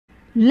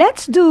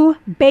Let's do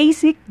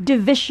basic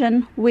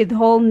division with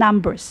whole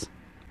numbers.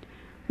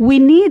 We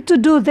need to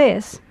do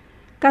this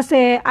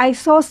kasi I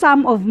saw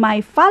some of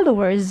my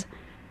followers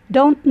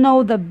don't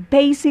know the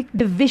basic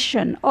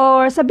division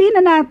or sabihin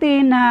na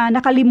natin na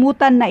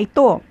nakalimutan na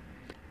ito.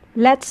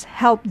 Let's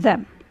help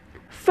them.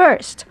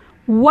 First,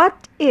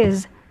 what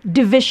is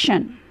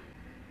division?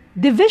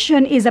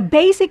 Division is a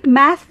basic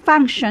math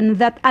function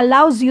that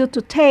allows you to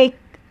take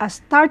a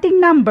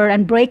starting number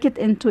and break it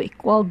into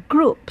equal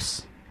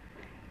groups.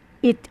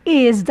 It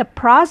is the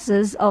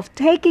process of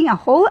taking a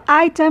whole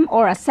item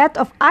or a set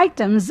of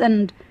items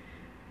and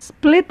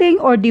splitting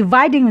or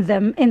dividing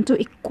them into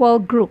equal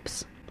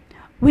groups.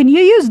 When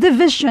you use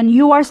division,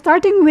 you are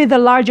starting with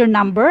a larger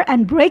number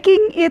and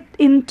breaking it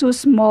into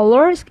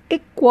smaller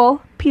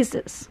equal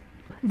pieces.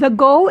 The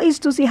goal is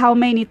to see how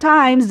many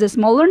times the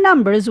smaller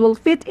numbers will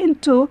fit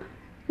into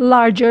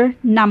larger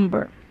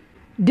number.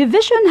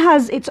 Division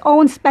has its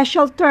own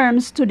special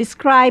terms to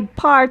describe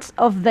parts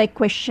of the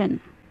equation.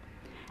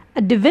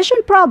 A division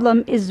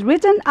problem is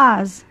written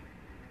as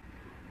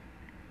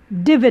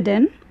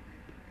dividend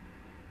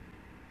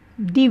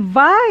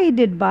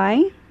divided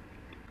by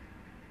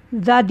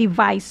the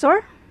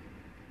divisor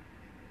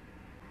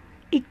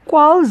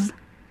equals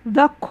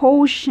the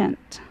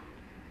quotient.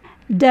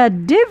 The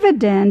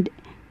dividend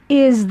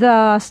is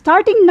the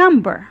starting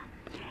number.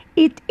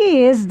 It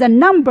is the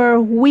number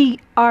we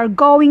are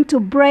going to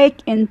break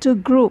into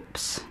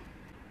groups.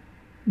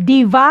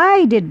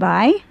 Divided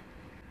by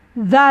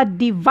the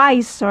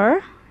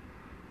divisor.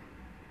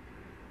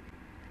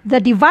 The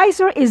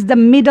divisor is the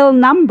middle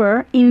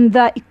number in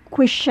the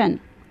equation.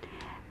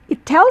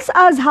 It tells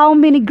us how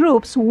many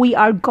groups we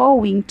are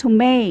going to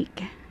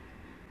make.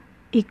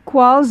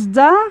 Equals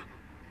the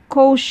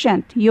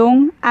quotient,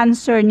 yung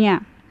answer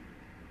niya.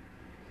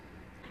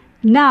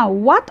 Now,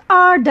 what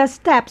are the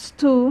steps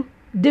to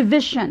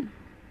division?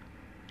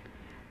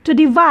 To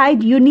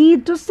divide, you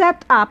need to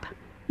set up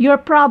your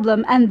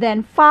problem and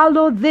then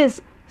follow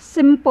these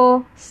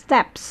simple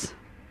steps.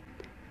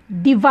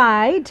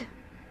 Divide,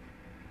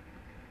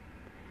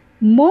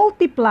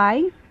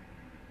 multiply,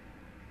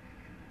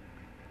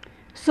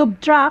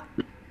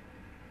 subtract,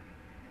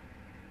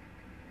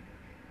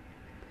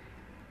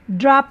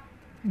 drop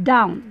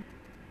down.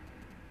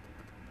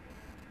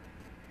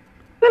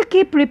 We'll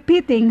keep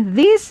repeating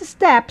these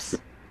steps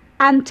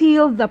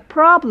until the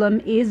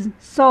problem is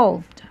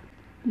solved.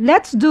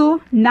 Let's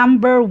do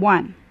number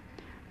 1.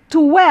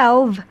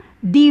 12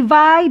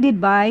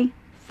 divided by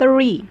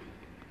 3.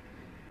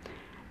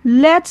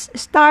 Let's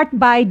start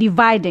by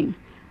dividing.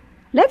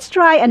 Let's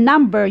try a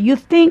number you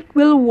think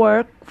will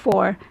work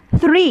for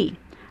 3.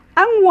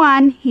 Ang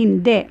 1,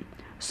 hindi.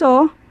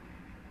 So,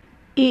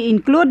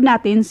 i-include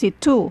natin si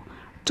 2.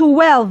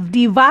 12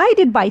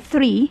 divided by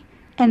 3,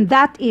 and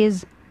that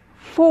is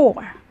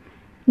 4.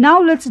 Now,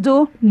 let's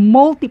do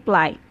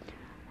multiply.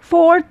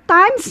 4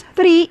 times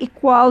 3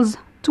 equals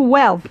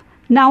 12.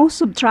 Now,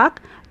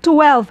 subtract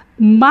 12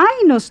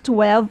 minus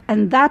 12,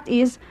 and that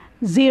is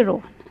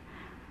 0.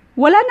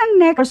 Wala nang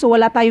next, so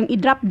wala tayong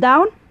i-drop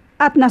down,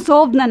 at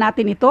na-solve na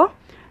natin ito.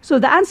 So,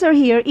 the answer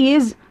here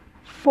is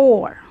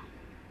 4.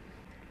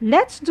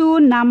 Let's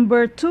do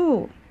number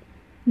 2.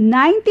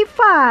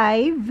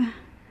 95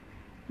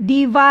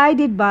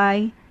 divided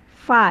by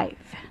 5.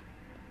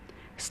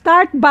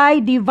 Start by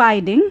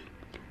dividing.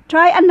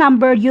 Try a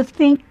number you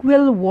think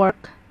will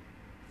work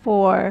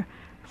for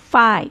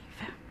 5.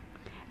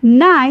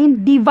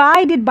 9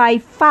 divided by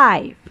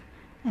 5,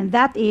 and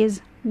that is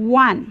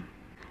 1.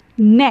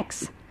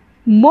 Next,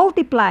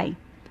 multiply.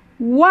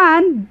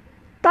 1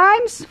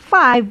 times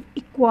 5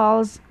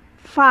 equals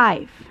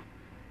 5.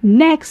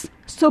 Next,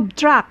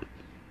 subtract.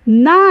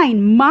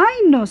 9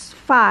 minus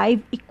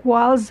 5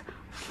 equals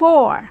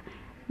 4.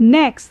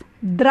 Next,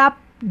 drop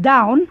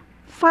down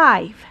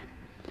 5.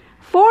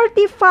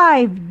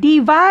 45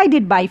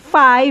 divided by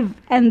 5,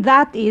 and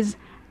that is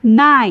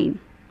 9.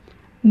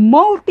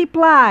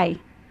 Multiply.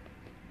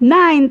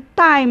 9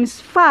 times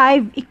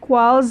 5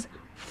 equals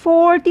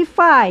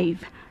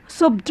 45.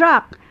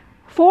 Subtract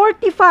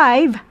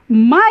 45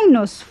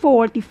 minus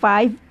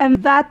 45,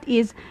 and that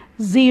is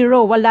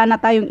 0. Wala na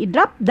tayong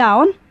i-drop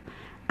down.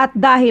 At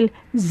dahil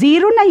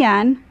 0 na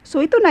yan,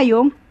 so ito na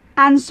yung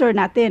answer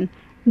natin,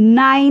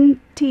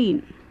 19.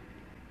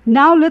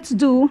 Now let's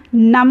do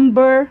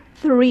number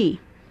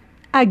 3.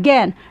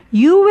 Again,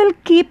 you will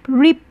keep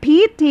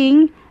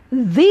repeating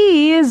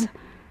these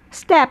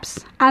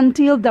steps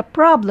until the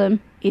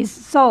problem is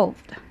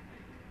solved.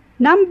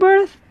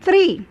 Number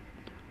 3.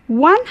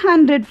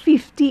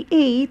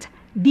 158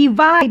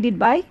 divided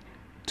by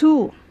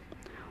 2.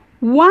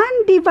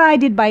 1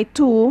 divided by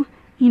 2,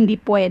 hindi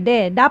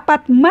pwede.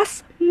 Dapat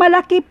mas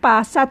malaki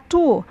pa sa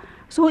 2.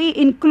 So,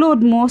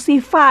 i-include mo si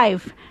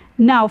 5.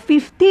 Now,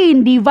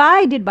 15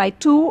 divided by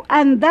 2,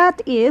 and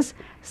that is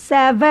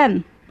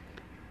 7.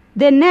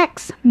 The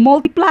next,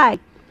 multiply.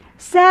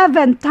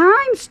 7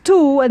 times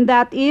 2, and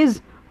that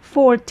is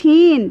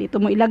 14.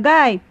 Dito mo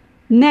ilagay.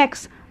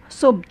 Next,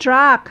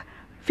 subtract.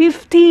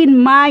 15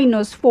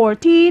 minus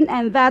 14,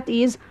 and that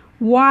is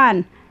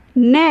 1.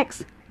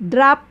 Next,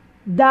 drop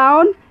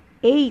down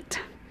 8.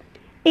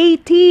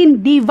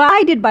 18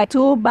 divided by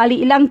 2,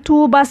 bali ilang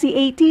 2 ba si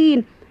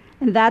 18?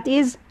 And that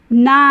is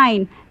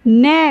 9.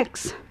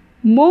 Next,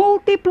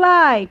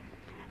 multiply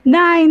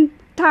 9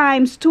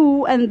 times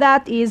 2, and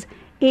that is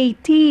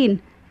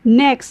 18.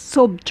 Next,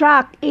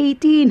 subtract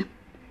 18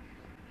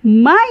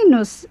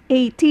 minus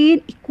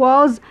 18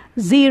 equals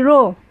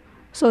 0.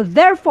 So,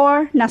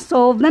 therefore,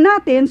 na-solve na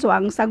natin. So,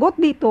 ang sagot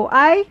dito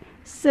ay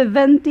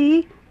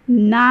 79.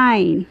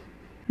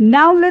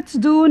 Now, let's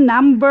do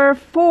number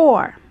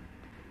 4.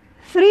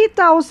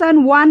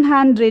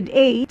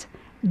 3,108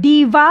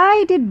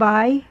 divided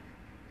by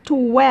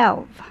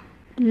 12.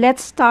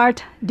 Let's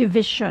start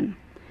division.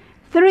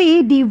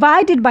 3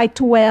 divided by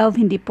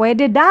 12, hindi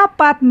pwede.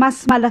 Dapat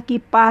mas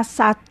malaki pa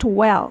sa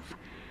 12.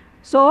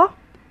 So,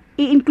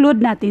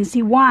 i-include natin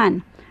si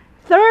 1.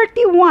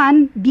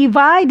 31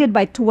 divided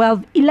by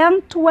 12.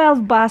 Ilang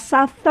 12 ba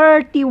sa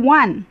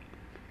 31?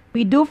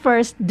 We do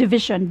first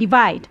division,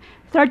 divide.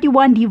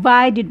 31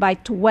 divided by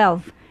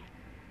 12.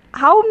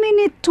 How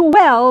many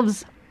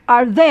 12s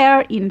are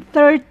there in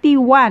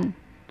 31?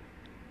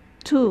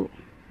 2.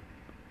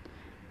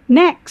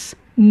 Next,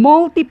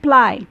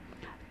 multiply.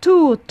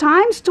 2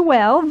 times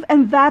 12,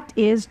 and that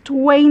is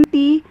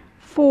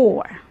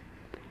 24.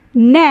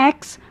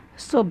 Next,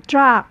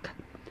 subtract.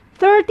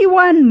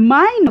 31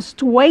 minus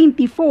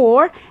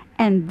 24,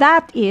 and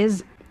that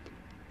is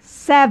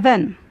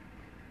 7.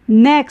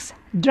 Next,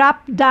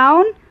 drop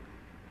down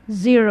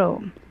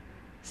 0.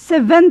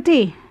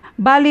 70.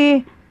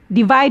 Bali,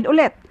 divide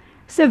ulit.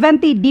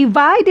 70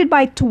 divided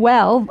by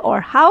 12,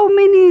 or how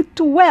many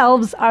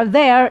 12s are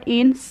there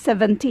in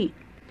 70?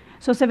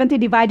 So 70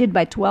 divided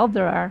by 12,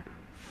 there are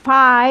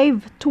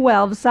 5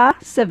 12s sa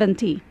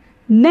 70.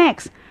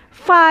 Next,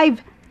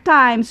 5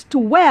 times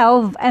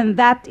 12, and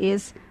that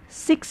is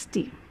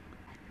 60.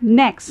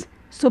 Next,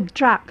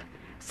 subtract.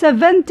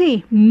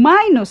 70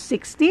 minus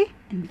 60,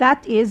 and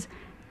that is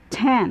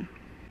 10.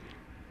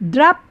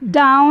 Drop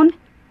down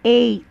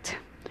 8.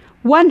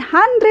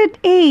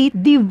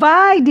 108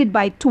 divided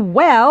by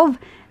 12,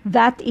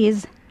 that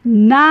is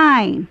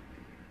 9.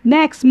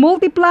 Next,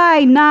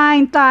 multiply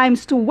 9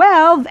 times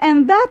 12,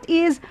 and that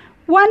is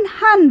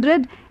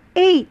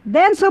 108.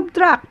 Then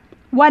subtract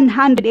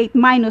 108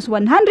 minus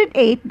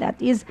 108,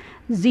 that is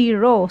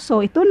 0.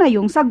 So, ito na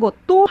yung sagot,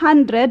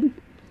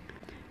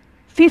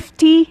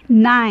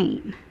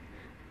 259.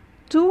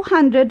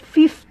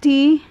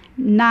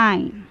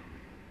 259.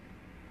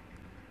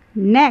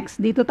 Next,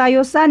 dito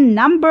tayo sa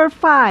number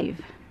 5.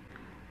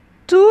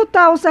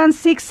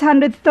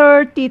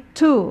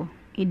 2,632.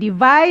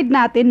 I-divide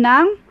natin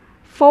ng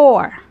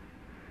 4.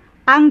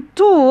 Ang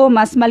 2,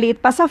 mas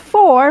maliit pa sa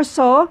 4,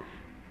 so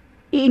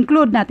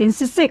i-include natin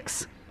si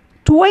 6.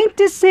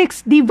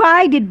 26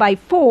 divided by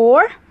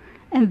 4,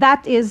 and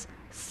that is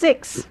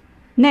 6.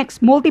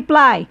 Next,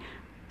 multiply.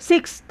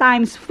 6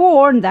 times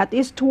 4, and that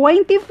is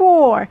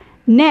 24.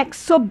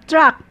 Next,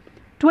 subtract.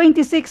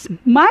 26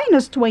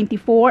 minus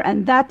 24,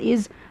 and that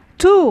is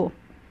 2.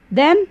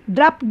 Then,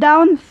 drop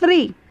down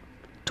 3.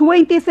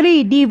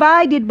 23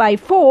 divided by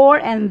 4,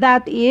 and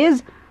that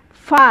is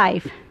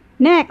 5.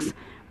 Next,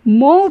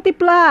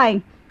 multiply.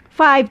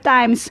 5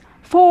 times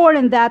 4,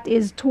 and that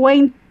is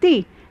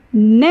 20.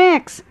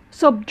 Next,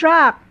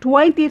 subtract.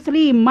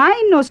 23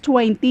 minus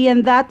 20,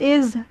 and that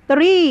is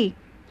 3.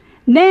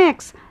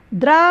 Next,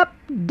 drop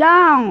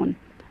down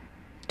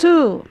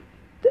 2.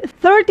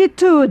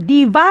 32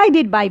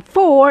 divided by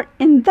 4,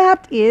 and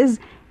that is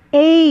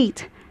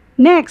 8.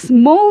 Next,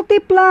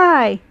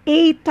 multiply.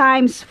 8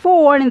 times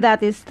 4, and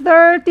that is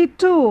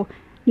 32.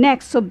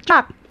 Next,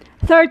 subtract.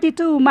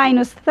 32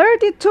 minus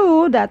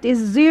 32, that is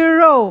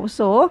 0.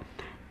 So,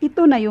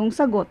 ito na yung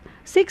sagot.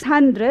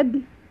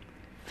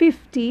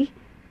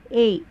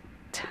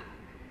 658.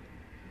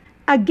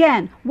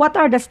 Again, what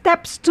are the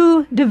steps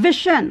to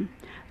division?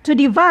 To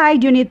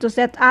divide, you need to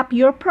set up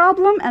your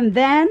problem and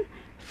then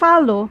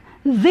follow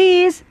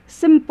these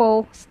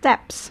simple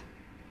steps.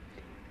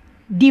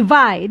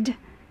 Divide,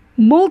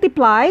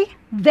 multiply,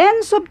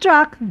 then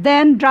subtract,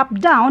 then drop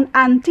down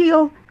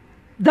until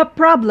the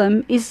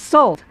problem is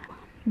solved.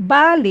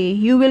 Bali,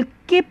 you will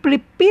keep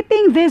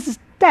repeating these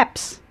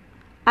steps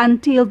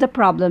until the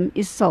problem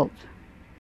is solved.